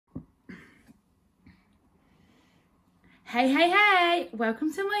Hey,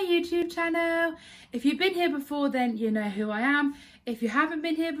 welcome to my YouTube channel. If you've been here before, then you know who I am. If you haven't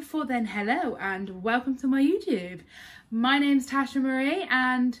been here before, then hello and welcome to my YouTube. My name's JustTashaMarie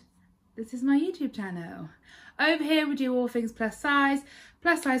and this is my YouTube channel. Over here we do all things plus size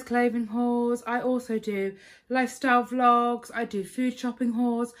clothing hauls. I also do lifestyle vlogs, I do food shopping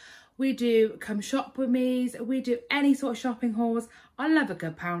hauls, we do come shop with me's, we do any sort of shopping hauls. I love a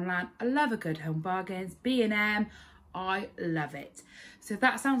good Poundland, I love a good Home Bargains, B&M, I love it. So if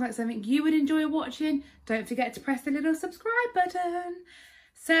that sounds like something you would enjoy watching, don't forget to press the little subscribe button.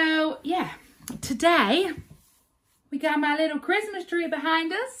 So yeah, today we got my little Christmas tree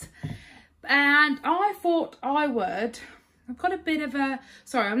behind us and I thought I've got a bit of a,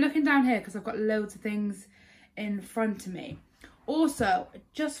 sorry, I'm looking down here because I've got loads of things in front of me. Also,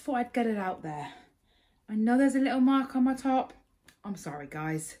 just thought I'd get it out there. I know there's a little mark on my top. I'm sorry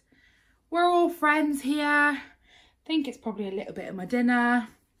guys. We're all friends here. I think it's probably a little bit of my dinner.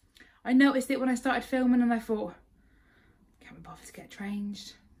 I noticed it when I started filming and I thought, can't be bothered to get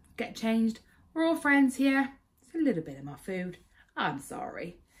changed. We're all friends here. It's a little bit of my food. I'm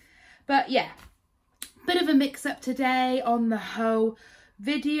sorry. But yeah, bit of a mix up today on the whole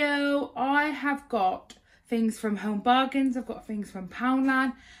video. I have got things from Home Bargains, I've got things from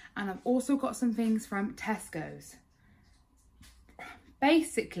Poundland, and I've also got some things from Tesco's.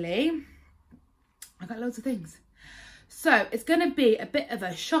 Basically, I've got loads of things. So it's going to be a bit of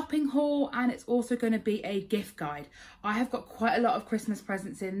a shopping haul and it's also going to be a gift guide. I have got quite a lot of Christmas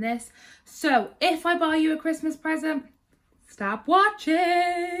presents in this. So if I buy you a Christmas present, stop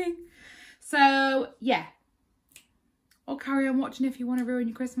watching. So yeah, or carry on watching if you want to ruin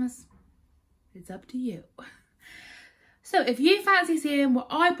your Christmas. It's up to you. So if you fancy seeing what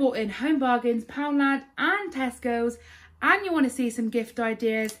I bought in Home Bargains, Poundland and Tesco's and you want to see some gift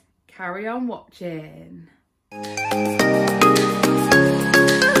ideas, carry on watching. I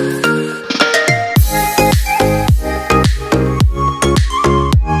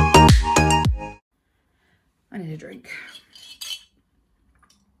need a drink.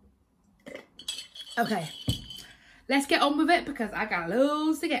 Okay, let's get on with it because I got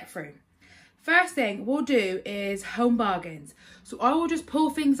loads to get through. First thing we'll do is Home Bargains. So I will just pull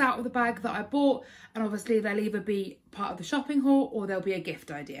things out of the bag that I bought and obviously they'll either be part of the shopping haul or they'll be a gift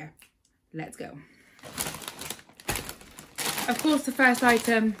idea. Let's go. Of course, the first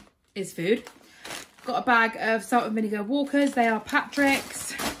item is food. Got a bag of salt and vinegar Walkers. They are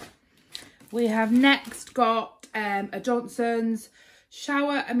Patrick's. We have next got a Johnson's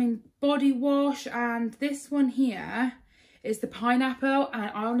body wash, and this one here is the pineapple,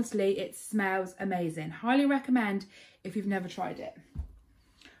 and honestly it smells amazing. Highly recommend if you've never tried it.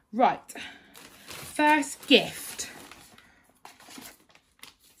 Right, first gift.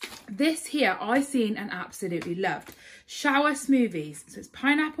 This here I seen and absolutely loved. Shower smoothies. So it's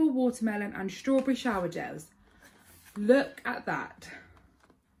pineapple, watermelon and strawberry shower gels. Look at that.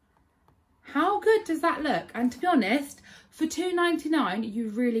 How good does that look? And to be honest, for $2.99 you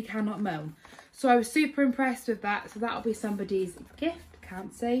really cannot moan. So I was super impressed with that. So that'll be somebody's gift.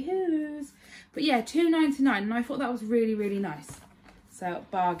 Can't say whose. But yeah, $2.99 and I thought that was really, really nice. So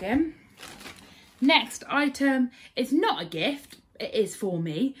bargain. Next item, it's not a gift. It is for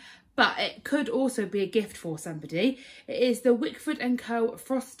me. But it could also be a gift for somebody. It is the Wickford & Co.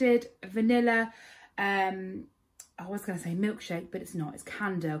 Frosted Vanilla, I was going to say milkshake, but it's not, it's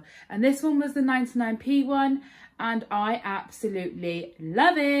candle. And this one was the 99p one, and I absolutely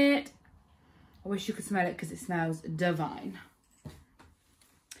love it. I wish you could smell it because it smells divine.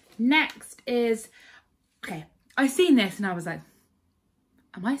 Next is, okay, I seen this and I was like,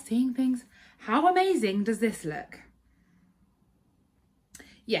 am I seeing things? How amazing does this look?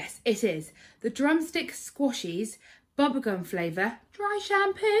 Yes, it is. The Drumstick Squashies Bubblegum Flavour Dry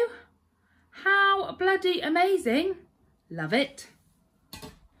Shampoo. How bloody amazing. Love it.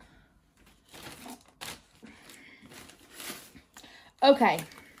 Okay.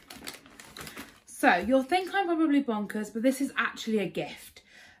 So, you'll think I'm probably bonkers, but this is actually a gift.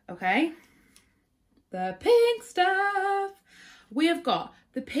 Okay. The pink stuff. We have got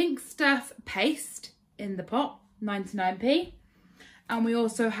the pink stuff paste in the pot, 99p. And we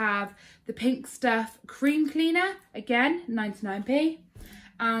also have the pink stuff cream cleaner, again, 99p.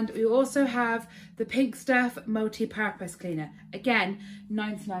 And we also have the pink stuff multi-purpose cleaner, again,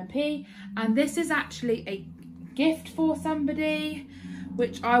 99p. And this is actually a gift for somebody,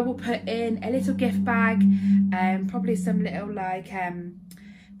 which I will put in a little gift bag, probably some little like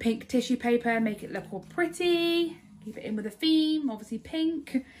pink tissue paper, make it look all pretty, keep it in with a theme, obviously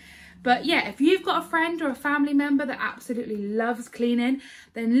pink. But yeah, if you've got a friend or a family member that absolutely loves cleaning,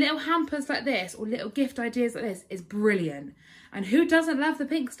 then little hampers like this or little gift ideas like this is brilliant. And who doesn't love the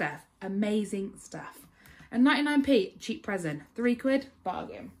pink stuff? Amazing stuff. And 99p, cheap present. £3,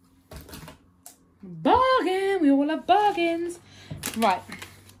 bargain. Bargain, we all love bargains. Right.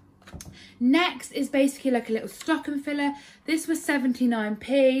 Next is basically like a little stocking filler. This was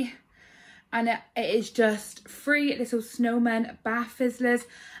 79p. And it is just 3 little snowmen bath fizzlers.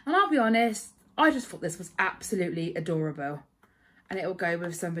 And I'll be honest, I just thought this was absolutely adorable. And it will go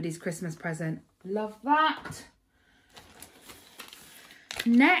with somebody's Christmas present. Love that.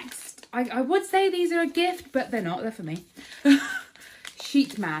 Next, I would say these are a gift, but they're not. They're for me.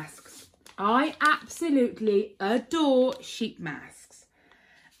 Sheet masks. I absolutely adore sheet masks.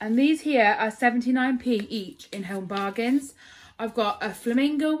 And these here are 79p each in Home Bargains. I've got a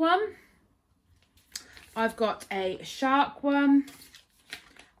flamingo one. I've got a shark one,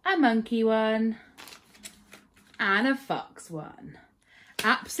 a monkey one, and a fox one.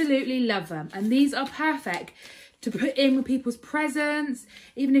 Absolutely love them. And these are perfect to put in with people's presents.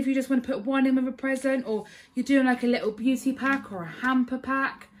 Even if you just want to put one in with a present, or you're doing like a little beauty pack or a hamper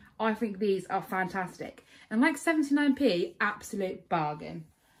pack. I think these are fantastic. And like 79p, absolute bargain.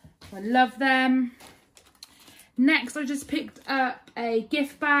 I love them. Next, I just picked up a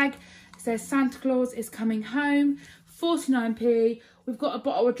gift bag. It says Santa Claus is coming home, 49p. We've got a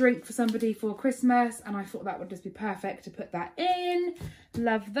bottle of drink for somebody for Christmas, and I thought that would just be perfect to put that in.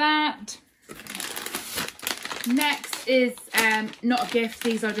 Love that. Next is not a gift.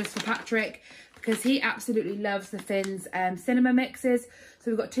 These are just for Patrick because he absolutely loves the Finn's cinema mixes.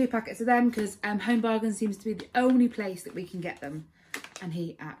 So we've got 2 packets of them because Home Bargains seems to be the only place that we can get them, and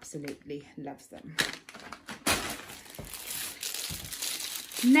he absolutely loves them.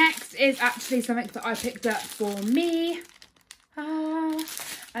 Next is actually something that I picked up for me.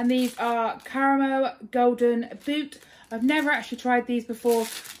 And these are Caramel Golden Boot. I've never actually tried these before,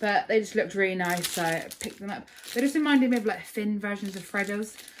 but they just looked really nice, so I picked them up. They just reminded me of like thin versions of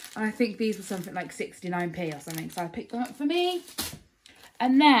Freddos. And I think these were something like 69p or something, so I picked them up for me.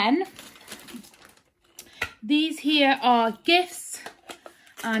 And then these here are gifts.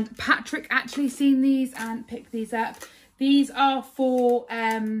 And Patrick actually seen these and picked these up. These are for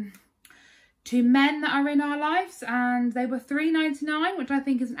 2 men that are in our lives, and they were £3.99, which I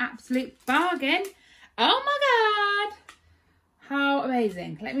think is an absolute bargain. Oh my God, how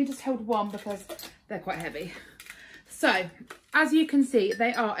amazing. Let me just hold one because they're quite heavy. So, as you can see,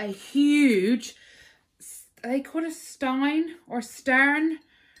 they are a huge, are they called a stein or a stern?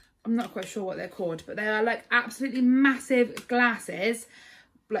 I'm not quite sure what they're called, but they are like absolutely massive glasses,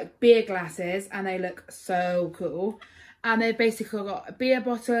 like beer glasses, and they look so cool. And they've basically got a beer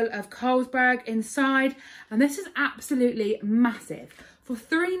bottle of Carlsberg inside. And this is absolutely massive. For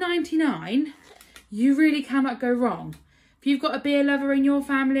 £3.99, you really cannot go wrong. If you've got a beer lover in your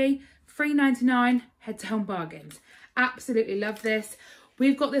family, £3.99, head to Home Bargains. Absolutely love this.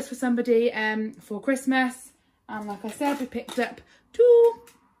 We've got this for somebody for Christmas. And like I said, we picked up 2.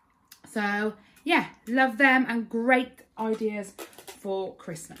 So yeah, love them and great ideas for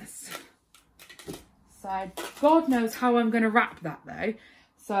Christmas. So God knows how I'm going to wrap that though.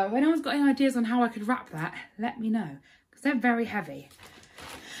 So if anyone's got any ideas on how I could wrap that, let me know, because they're very heavy.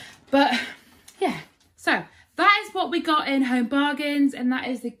 But yeah, so that is what we got in Home Bargains, and that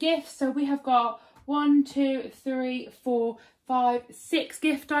is the gifts. So we have got 1, 2, 3, 4, 5, 6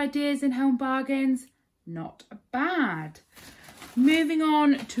 gift ideas in Home Bargains. Not bad. Moving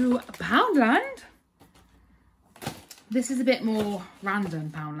on to Poundland. This is a bit more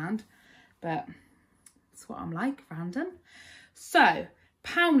random Poundland, but that's what I'm like, random. So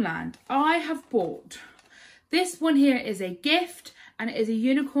Poundland, I have bought this one here. Is a gift, and it is a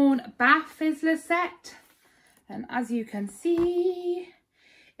unicorn bath fizzler set. And as you can see,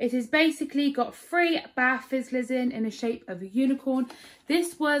 it has basically got 3 bath fizzlers in the shape of a unicorn.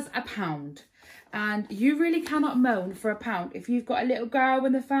 This was £1, and you really cannot moan for £1. If you've got a little girl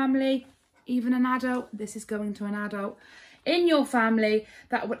in the family, even an adult, this is going to an adult in your family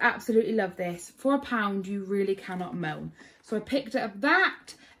that would absolutely love this. For £1, you really cannot moan. So I picked up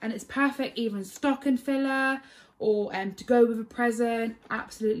that, and it's perfect, even stocking filler or to go with a present.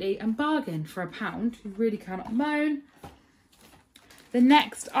 Absolutely a bargain for £1. You really cannot moan. The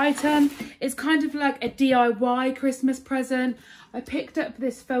next item is kind of like a DIY Christmas present. I picked up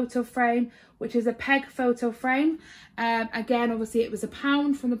this photo frame, which is a peg photo frame. Again, obviously it was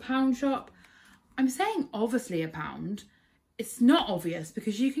 £1 from the pound shop. I'm saying obviously £1. It's not obvious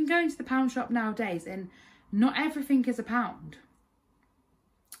because you can go into the pound shop nowadays and not everything is £1.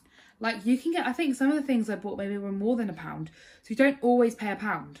 Like you can get, I think some of the things I bought maybe were more than £1. So you don't always pay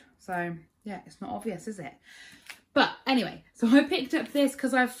 £1. So yeah, it's not obvious, is it? But anyway, so I picked up this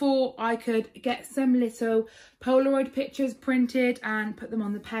because I thought I could get some little Polaroid pictures printed and put them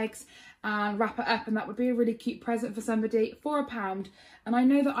on the pegs and wrap it up, and that would be a really cute present for somebody for £1. And I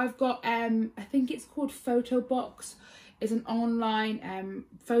know that I've got, I think it's called Photo Box. It's an online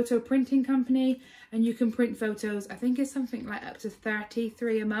photo printing company, and you can print photos. I think it's something like up to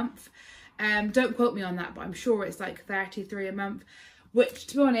 33 a month. Don't quote me on that, but I'm sure it's like 33 a month, which,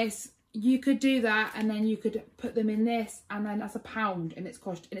 to be honest, you could do that, and then you could put them in this, and then that's £1, and it's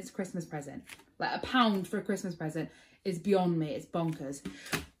a Christmas present. Like £1 for a Christmas present is beyond me. It's bonkers.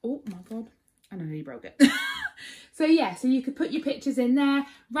 Oh my God, I nearly broke it. So yeah, so you could put your pictures in there,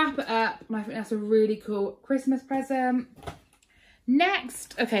 wrap it up, and I think that's a really cool Christmas present.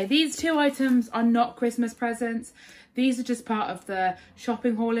 Next, okay, these two items are not Christmas presents. These are just part of the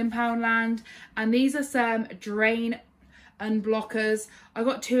shopping haul in Poundland, and these are some drain unblockers. I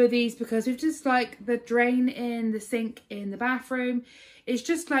got 2 of these because we've just like the drain in the sink in the bathroom. It's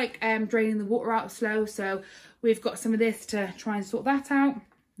just like draining the water out slow, so we've got some of this to try and sort that out.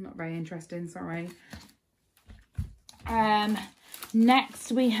 Not very interesting, sorry.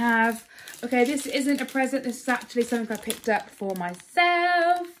 Next we have, okay, this isn't a present, this is actually something I picked up for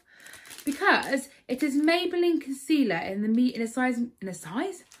myself because it is Maybelline concealer in a size.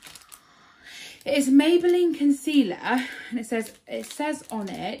 It is Maybelline concealer, and it says on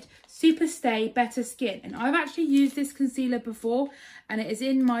it, Super Stay Better Skin. And I've actually used this concealer before, and it is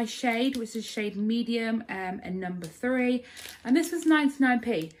in my shade, which is shade medium and number 3. And this was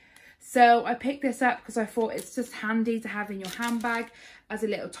 99p. So I picked this up because I thought it's just handy to have in your handbag as a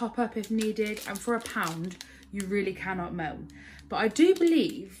little top up if needed. And for £1, you really cannot moan. But I do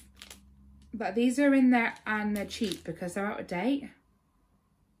believe that these are in there and they're cheap because they're out of date.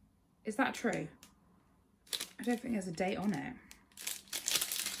 Is that true? I don't think there's a date on it.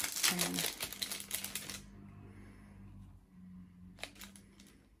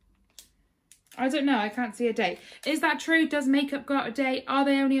 I don't know, I can't see a date. Is that true? Does makeup go out of date? Are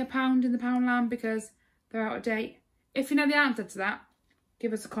they only £1 in the Poundland because they're out of date? If you know the answer to that,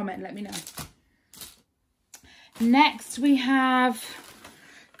 give us a comment and let me know. Next we have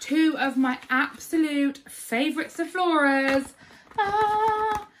 2 of my absolute favourite Sephora's.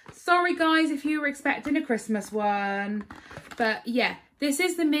 Sorry guys if you were expecting a Christmas one. But yeah, this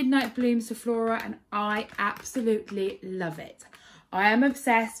is the Midnight Bloom Sephora, and I absolutely love it. I am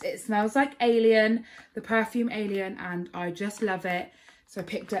obsessed. It smells like Alien, the perfume Alien, and I just love it. So I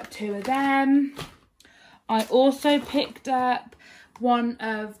picked up 2 of them. I also picked up one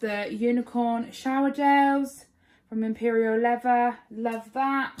of the unicorn shower gels from Imperial Leather. Love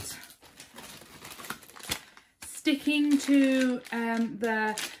that. Sticking to I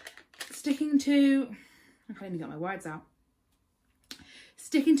can't even get my words out.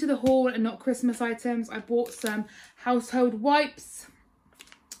 Sticking to the haul and not Christmas items, I bought some household wipes.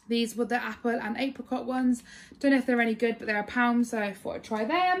 These were the apple and apricot ones. Don't know if they're any good, but they're £1, so I thought I'd try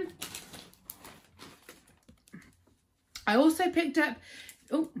them. I also picked up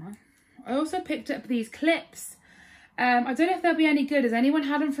these clips. I don't know if they'll be any good. Has anyone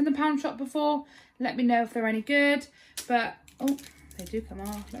had them from the pound shop before? Let me know if they're any good. But oh, they do come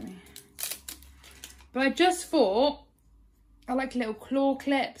off. But I just thought, I like little claw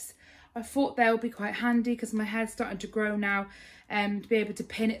clips. I thought they'll be quite handy because my hair's starting to grow now, to be able to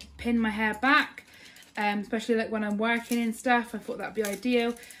pin my hair back, especially like when I'm working and stuff. I thought that'd be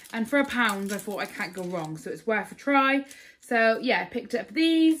ideal, and for £1 I thought I can't go wrong, so it's worth a try. So yeah, I picked up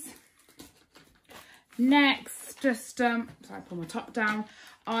these. Next, just sorry, I pull my top down.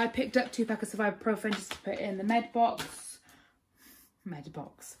 I picked up 2 packets of ibuprofen just to put in the med box.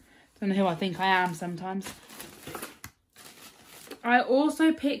 Don't know who I think I am sometimes. I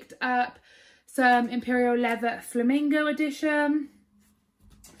also picked up some Imperial Leather Flamingo edition.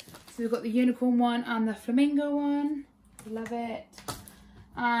 So we've got the unicorn one and the flamingo one. Love it.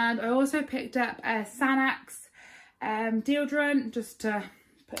 And I also picked up a Sanax deodorant just to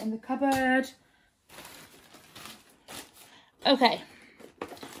put in the cupboard. Okay,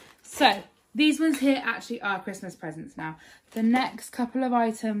 so these ones here actually are Christmas presents now. The next couple of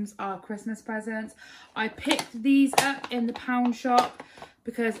items are Christmas presents. I picked these up in the pound shop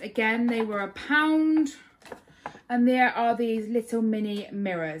because, again, they were £1. And there are these little mini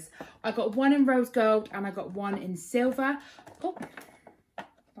mirrors. I got one in rose gold and I got one in silver. Oh,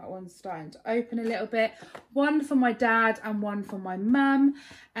 that one's starting to open a little bit. One for my dad and one for my mum.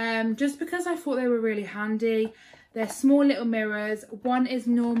 Just because I thought they were really handy. They're small little mirrors. One is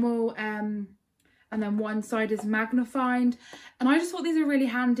normal, and then one side is magnified. And I just thought these are really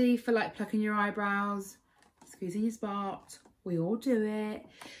handy for like plucking your eyebrows, squeezing your spot, We all do it.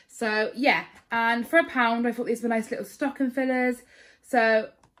 So yeah, and for £1, I thought these were nice little stocking fillers. So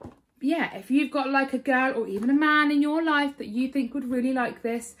yeah, if you've got like a girl or even a man in your life that you think would really like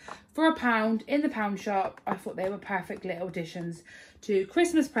this, for £1 in the pound shop, I thought they were perfect little additions to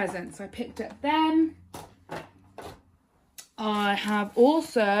Christmas presents. So I picked up them. I have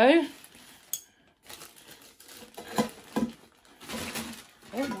also,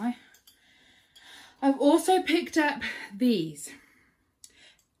 I've also picked up these.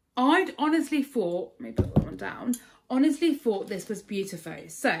 I'd honestly thought, let me put that one down, honestly thought this was beautiful.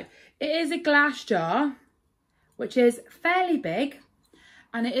 So it is a glass jar, which is fairly big,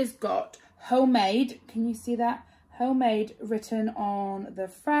 and it has got homemade, can you see that? Homemade written on the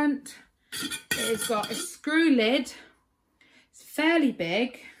front. It has got a screw lid. It's fairly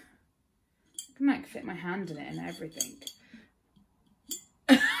big. I can like fit my hand in it and everything.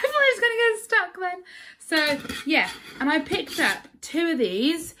 I thought I was going to get stuck then. So yeah, and I picked up 2 of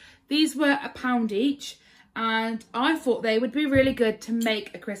these. These were £1 each, and I thought they would be really good to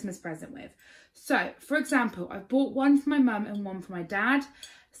make a Christmas present with. So for example, I bought one for my mum and one for my dad.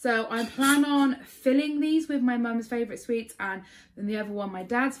 So I plan on filling these with my mum's favourite sweets and then the other one my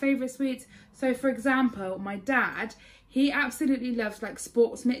dad's favourite sweets. So for example, my dad, he absolutely loves like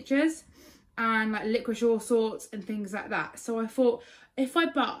sports mixtures and like licorice all sorts and things like that. So I thought if I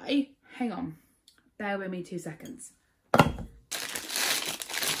buy, hang on, bear with me 2 seconds.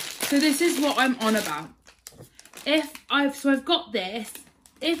 So this is what I'm on about. I've got this.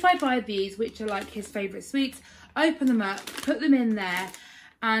 If I buy these, which are like his favourite sweets, open them up, put them in there,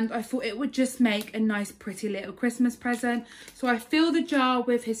 and I thought it would just make a nice pretty little Christmas present. So I fill the jar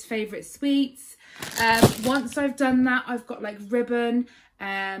with his favourite sweets. Once I've done that, I've got like ribbon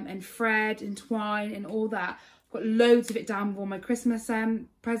and thread and twine and all that. I've got loads of it down with all my Christmas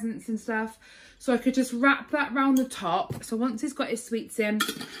presents and stuff. So I could just wrap that round the top. So once he's got his sweets in,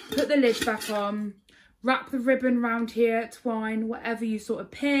 put the lid back on, wrap the ribbon round here, twine, whatever you sort of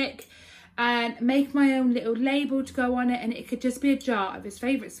pick, and make my own little label to go on it, and it could just be a jar of his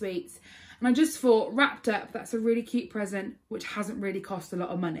favourite sweets. And I just thought, wrapped up, that's a really cute present, which hasn't really cost a lot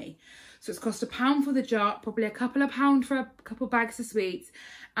of money. So it's cost £1 for the jar, probably a couple of pounds for a couple bags of sweets.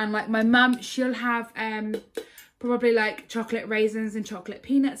 And like my mum, she'll have probably like chocolate raisins and chocolate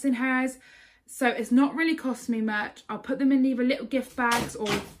peanuts in hers. So it's not really cost me much. I'll put them in either little gift bags or...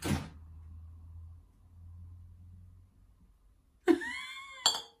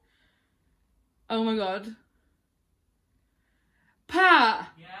 Oh my God. Pat!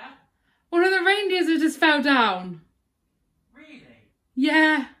 Yeah? One of the reindeers has just fell down. Really?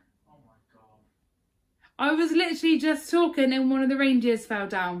 Yeah. Oh my God. I was literally just talking and one of the reindeers fell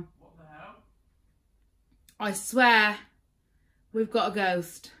down. What the hell? I swear, we've got a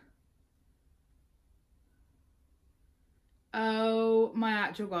ghost. Oh my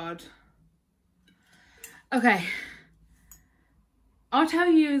actual God. Okay. I'll tell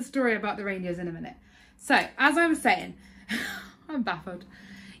you a story about the reindeers in a minute. So, as I was saying, I'm baffled.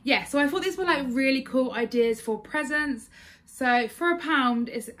 Yeah, so I thought these were like really cool ideas for presents. So for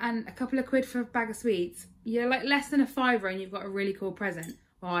 £1 and a couple of quid for a bag of sweets, you're like less than a £5 and you've got a really cool present.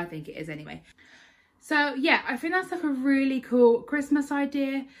 Well, I think it is anyway. So yeah, I think that's like a really cool Christmas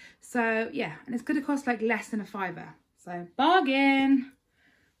idea. So yeah, and it's going to cost like less than a £5. So bargain.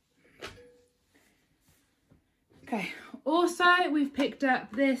 Okay, also we've picked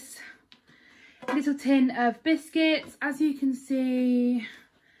up this little tin of biscuits. As you can see,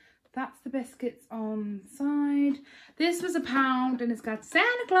 that's the biscuits on the side. This was £1 and it's got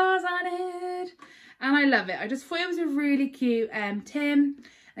Santa Claus on it. And I love it. I just thought it was a really cute tin.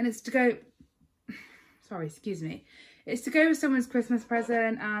 And it's to go, sorry, excuse me. It's to go with someone's Christmas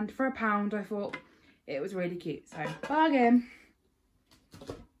present. And for £1, I thought it was really cute. So, bargain.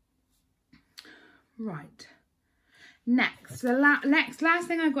 Right. Next, the last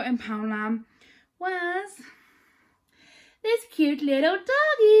thing I got in Poundland was this cute little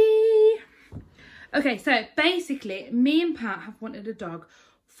doggy. Okay, so basically, me and Pat have wanted a dog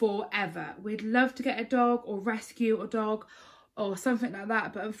forever. We'd love to get a dog or rescue a dog or something like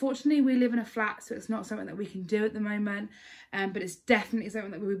that. But unfortunately, we live in a flat, so it's not something that we can do at the moment. But it's definitely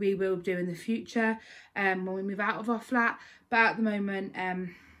something that we will do in the future when we move out of our flat. But at the moment,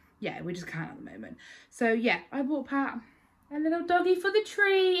 yeah, we just can't at the moment. So yeah, I bought Pat a little doggy for the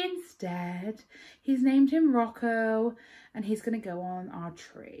tree instead. He's named him Rocco and he's going to go on our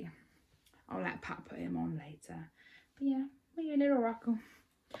tree. I'll let Pat put him on later. But yeah, my little Rocco.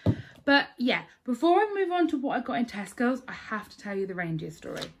 But yeah, before I move on to what I got in Tesco's, I have to tell you the reindeer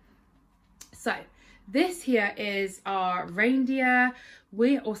story. So this here is our reindeer,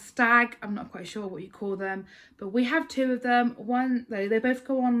 or stag, I'm not quite sure what you call them, but we have two of them. One, they both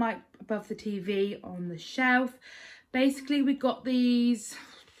go on like above the TV on the shelf. Basically, we got these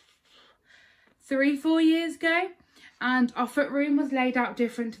 3-4 years ago, and our foot room was laid out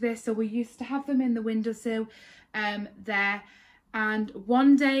different to this. So we used to have them in the windowsill there, and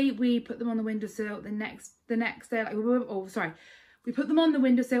one day we put them on the windowsill. The next day, like we put them on the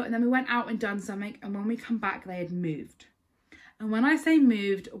windowsill, and then we went out and done something, and when we come back they had moved. And when I say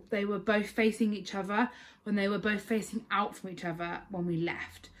moved, they were both facing each other when they were both facing out from each other when we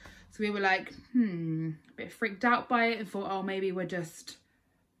left. So we were like, a bit freaked out by it and thought, oh, maybe we're just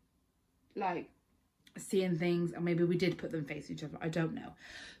like seeing things, and maybe we did put them facing each other. I don't know.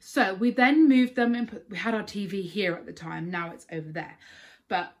 So we then moved them and we had our TV here at the time. Now it's over there.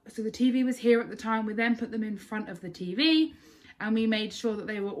 But so the TV was here at the time. We then put them in front of the TV, and we made sure that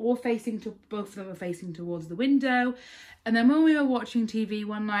they were all both of them were facing towards the window. And then when we were watching TV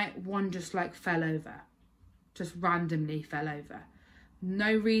one night, one just like fell over, just randomly fell over.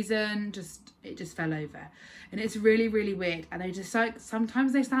 No reason, it just fell over. And it's really, really weird. And they just like,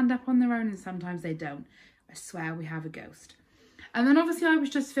 sometimes they stand up on their own and sometimes they don't. I swear we have a ghost. And then obviously I was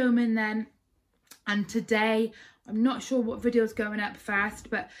just filming then. And today, I'm not sure what video's going up first,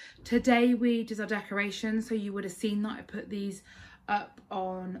 but today we did our decorations. So you would have seen that I put these up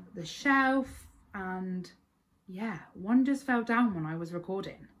on the shelf, and yeah, one just fell down when I was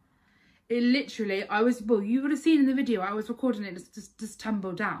recording. It literally, you would have seen in the video, I was recording it, just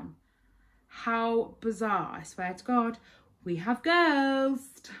tumbled down. How bizarre, I swear to God, we have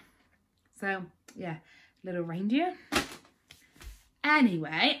ghosts. So yeah, little reindeer.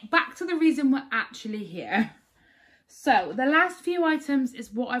 Anyway, back to the reason we're actually here. So the last few items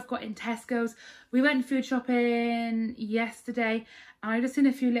is what I've got in Tesco's. We went food shopping yesterday, and I just seen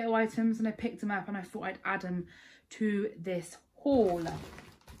a few little items and I picked them up, and I thought I'd add them to this haul.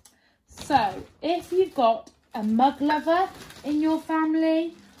 So if you've got a mug lover in your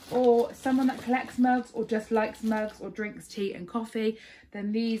family, or someone that collects mugs or just likes mugs or drinks tea and coffee,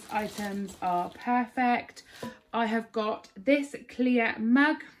 then these items are perfect. I have got this clear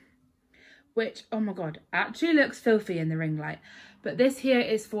mug, which, oh my God, actually looks filthy in the ring light. But this here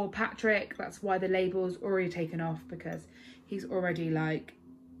is for Patrick. That's why the label's already taken off, because he's already like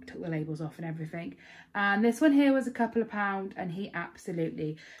took the labels off and everything. And this one here was a couple of £2 and he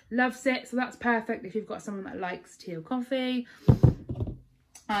absolutely loves it. So that's perfect if you've got someone that likes tea or coffee.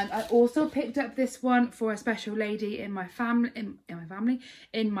 And I also picked up this one for a special lady in my family,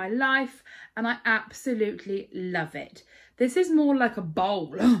 in my life, and I absolutely love it. This is more like a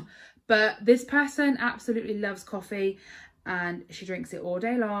bowl, but this person absolutely loves coffee and she drinks it all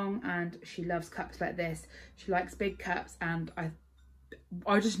day long, and she loves cups like this. She likes big cups, and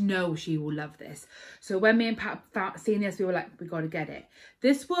I just know she will love this. So when me and Pat seen this, we were like, we got to get it.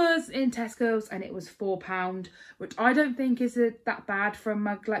 This was in Tesco's and it was £4, which I don't think is that bad for a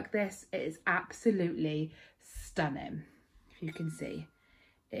mug like this. It is absolutely stunning. If you can see,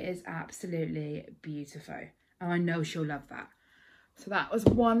 it is absolutely beautiful. And I know she'll love that. So that was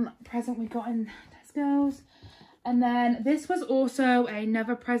one present we got in Tesco's. And then this was also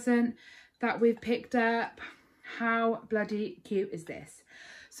another present that we've picked up. How bloody cute is this?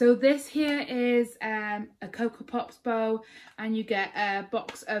 So this here is a Cocoa Pops bowl, and you get a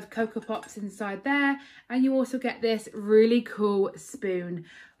box of Cocoa Pops inside there, and you also get this really cool spoon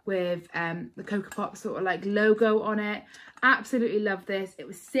with the Cocoa Pops sort of like logo on it. Absolutely love this. It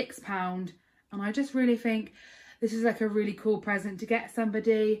was £6, and I just really think this is like a really cool present to get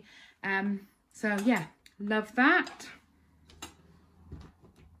somebody. So yeah, love that.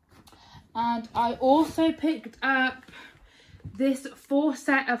 And I also picked up this 4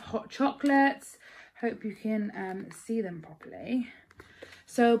 set of hot chocolates. Hope you can see them properly.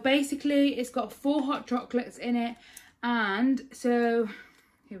 So basically it's got 4 hot chocolates in it, and so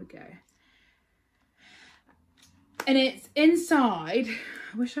here we go. And it's inside,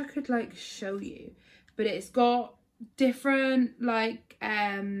 I wish I could like show you, but it's got different like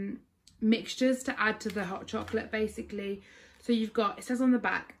mixtures to add to the hot chocolate basically. So you've got, it says on the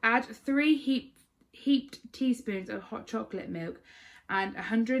back, add 3 heaped teaspoons of hot chocolate milk and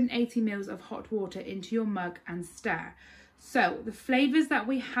 180 ml of hot water into your mug and stir. So the flavours that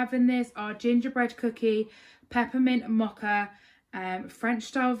we have in this are gingerbread cookie, peppermint mocha, French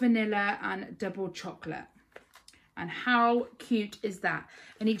style vanilla and double chocolate. And how cute is that?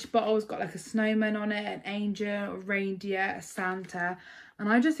 And each bottle's got like a snowman on it, an angel, a reindeer, a Santa.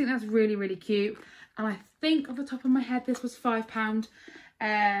 And I just think that's really, really cute. And I think off the top of my head, this was £5,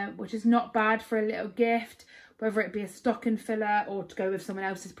 which is not bad for a little gift. whether it be a stocking filler or to go with someone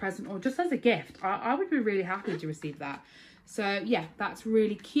else's present or just as a gift. I would be really happy to receive that. So yeah, that's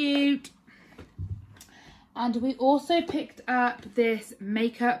really cute. And we also picked up this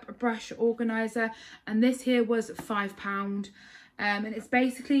makeup brush organizer, and this here was £5. And it's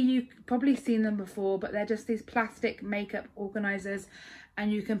basically, you've probably seen them before, but they're just these plastic makeup organizers,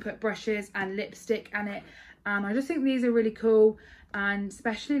 and you can put brushes and lipstick in it. And I just think these are really cool, and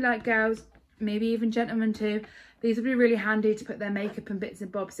especially like girls, maybe even gentlemen too, these would be really handy to put their makeup and bits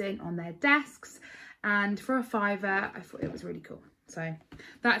and bobs in on their desks. And for a £5, I thought it was really cool. So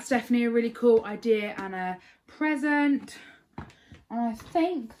that's definitely a really cool idea and a present. And I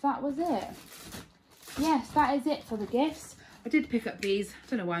think that was it. Yes, that is it for the gifts. I did pick up these. I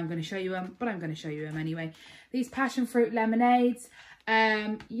don't know why I'm going to show you them, but I'm going to show you them anyway. These passion fruit lemonades.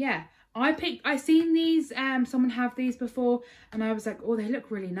 Yeah, I seen these, someone have these before, and I was like, oh, they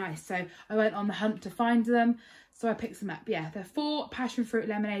look really nice. So I went on the hunt to find them. So I picked them up. Yeah, they're 4 passion fruit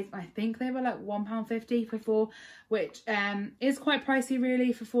lemonades. I think they were like £1.50 for 4, which is quite pricey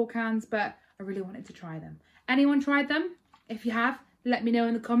really for 4 cans, but I really wanted to try them. Anyone tried them? If you have, let me know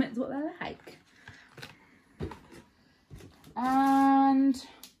in the comments what they're like. And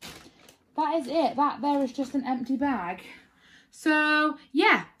that is it. That there is just an empty bag. So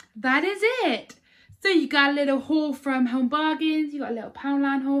yeah, that is it. So you got a little haul from Home Bargains, you got a little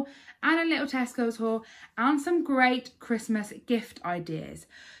Poundland haul and a little Tesco's haul and some great Christmas gift ideas.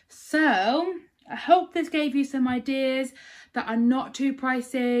 So I hope this gave you some ideas that are not too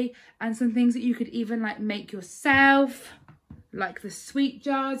pricey and some things that you could even like make yourself, like the sweet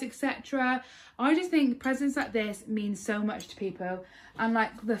jars, etc. I just think presents like this mean so much to people, and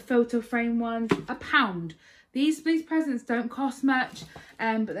like the photo frame ones, £1. These presents don't cost much,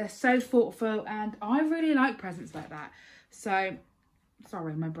 but they're so thoughtful, and I really like presents like that. So,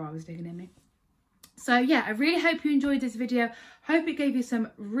 sorry, my bra was digging in me. So yeah, I really hope you enjoyed this video. Hope it gave you some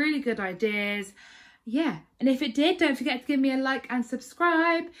really good ideas. Yeah, and if it did, don't forget to give me a like and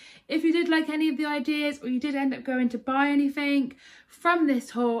subscribe. If you did like any of the ideas, or you did end up going to buy anything from this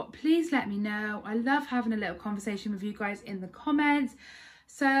haul, please let me know. I love having a little conversation with you guys in the comments.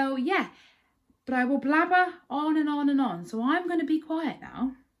 So yeah, but I will blabber on and on and on. So I'm going to be quiet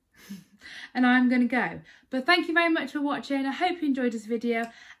now and I'm going to go. But thank you very much for watching. I hope you enjoyed this video,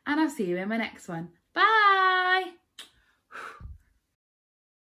 and I'll see you in my next one. Bye!